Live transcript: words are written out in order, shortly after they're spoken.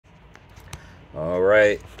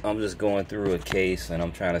Alright, I'm just going through a case and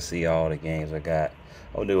I'm trying to see all the games I got.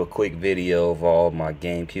 I'll do a quick video of all my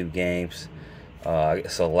GameCube games.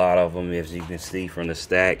 It's a lot of them, as you can see from the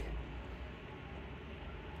stack.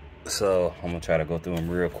 So I'm gonna try to go through them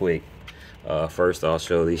real quick. First, I'll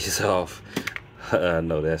show these off.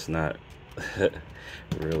 No, that's not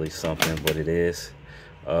really something, but it is.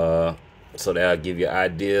 So that'll give you an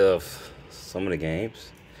idea of some of the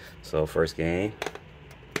games. So first game.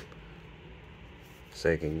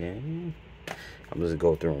 Second game. I'm just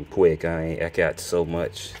go through them quick. I got so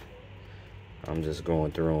much. I'm just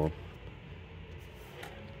going through them.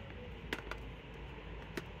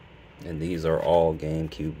 And these are all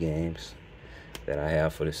GameCube games that I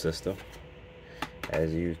have for the system.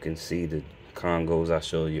 As you can see, the Congos I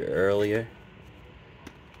showed you earlier.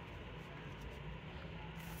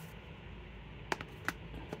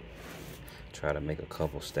 Try to make a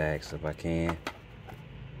couple stacks if I can.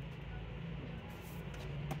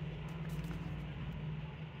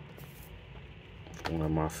 One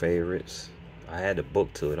of my favorites. I had the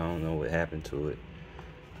book to it. I don't know what happened to it.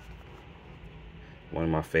 One of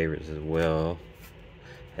my favorites as well.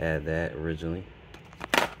 Had that originally.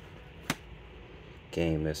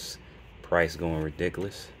 Game that's price going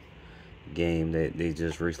ridiculous. Game that they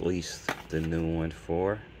just released the new one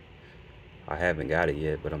for. I haven't got it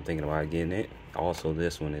yet, but I'm thinking about getting it. Also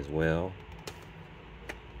this one as well.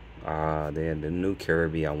 Then the new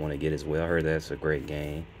Kirby I want to get as well. I heard that's a great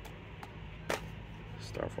game.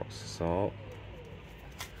 Star Fox Assault.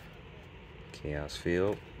 Chaos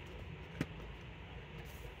Field.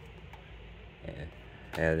 And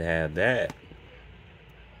had to have that.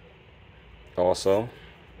 Also,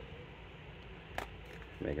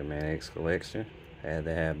 Mega Man X Collection. Had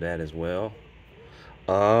to have that as well.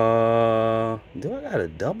 Do I got a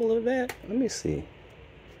double of that? Let me see.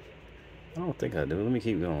 I don't think I do. Let me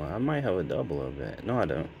keep going. I might have a double of that. No, I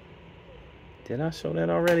don't. Did I show that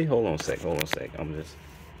already? Hold on a sec. Hold on a sec.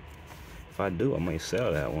 If I do, I might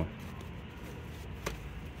sell that one.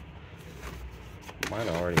 Might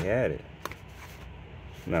have already had it.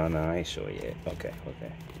 No, I ain't sure yet. Okay.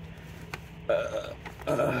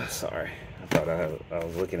 Sorry. I thought I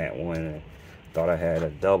was looking at one and thought I had a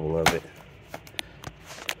double of it.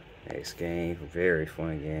 Next game, very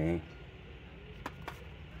fun game.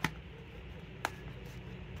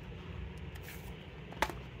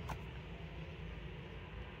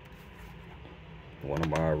 One of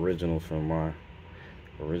my originals from my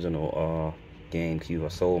original GameCube. I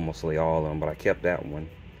sold mostly all of them, but I kept that one.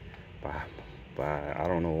 I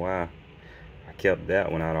don't know why. I kept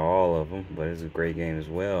that one out of all of them, but it's a great game as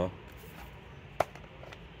well.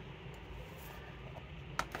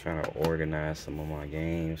 Trying to organize some of my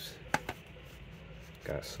games.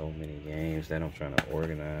 Got so many games that I'm trying to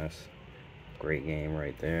organize. Great game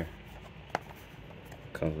right there.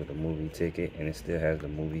 Comes with a movie ticket, and it still has the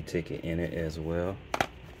movie ticket in it as well.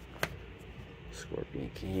 Scorpion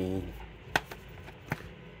King.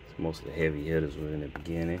 Most of the heavy hitters were in the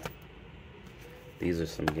beginning. These are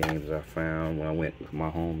some games I found when I went to my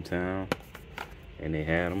hometown, and they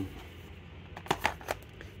had them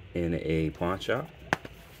in a pawn shop.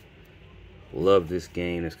 Love this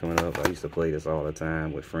game that's coming up. I used to play this all the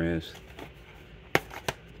time with friends.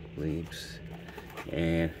 Leaps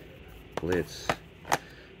and Blitz.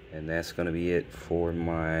 And that's gonna be it for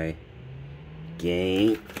my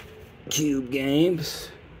GameCube games.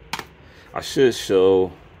 I should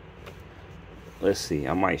show, let's see,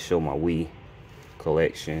 I might show my Wii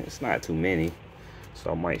collection. It's not too many,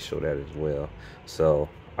 so I might show that as well. So,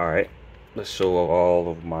 alright, let's show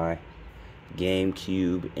all of my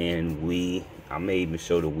GameCube and Wii. I may even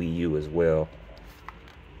show the WiiU as well.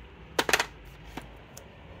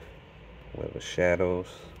 Web of Shadows.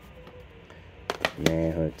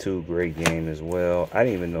 Manhunt 2, great game as well. I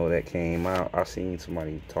didn't even know that came out. I seen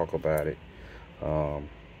somebody talk about it.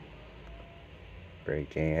 Great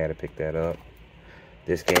game, had to pick that up.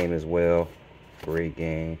 This game as well, great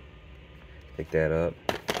game. Pick that up.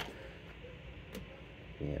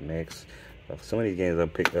 BMX. Some of these games I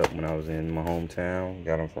picked up when I was in my hometown.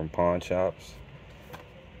 Got them from pawn shops.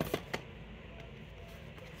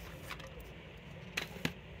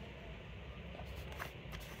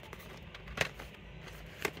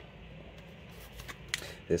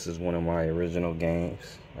 This is one of my original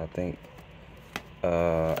games. I think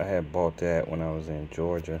I had bought that when I was in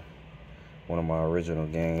Georgia. One of my original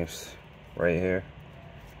games right here.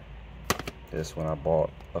 This one I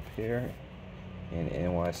bought up here in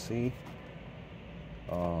NYC.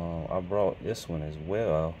 I brought this one as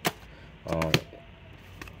well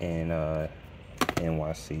in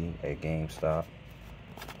NYC at GameStop.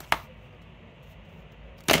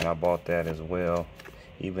 and I bought that as well,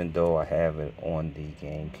 even though I have it on the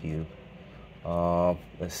GameCube.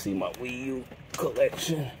 Let's see my WiiU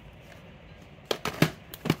collection.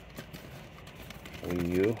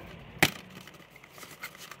 WiiU,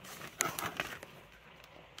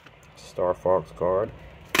 Star Fox card.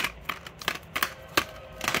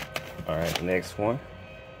 Alright, next one,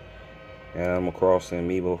 Animal Crossing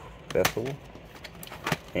Amiibo Festival,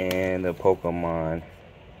 and the Pokemon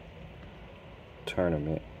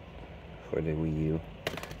tournament for the WiiU.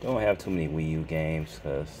 Don't have too many WiiU games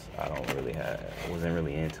because I wasn't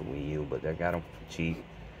really into WiiU, but I got them for cheap,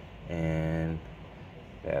 and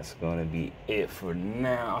that's gonna be it for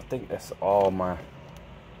now. I think that's all my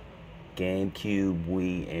GameCube,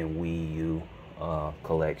 Wii, and WiiU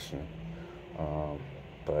collection.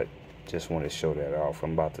 But just want to show that off.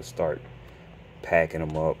 I'm about to start packing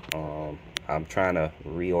them up. I'm trying to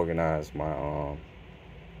reorganize my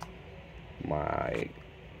my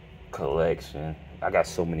collection. I got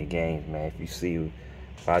so many games, man.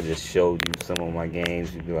 If I just showed you some of my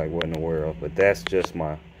games, you'd be like, what in the world? But that's just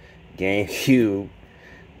my GameCube,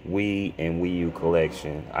 Wii, and WiiU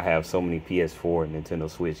collection. I have so many PS4 and Nintendo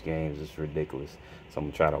Switch games, it's ridiculous. So I'm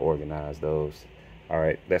gonna try to organize those.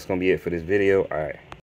 Alright, that's gonna be it for this video. Alright.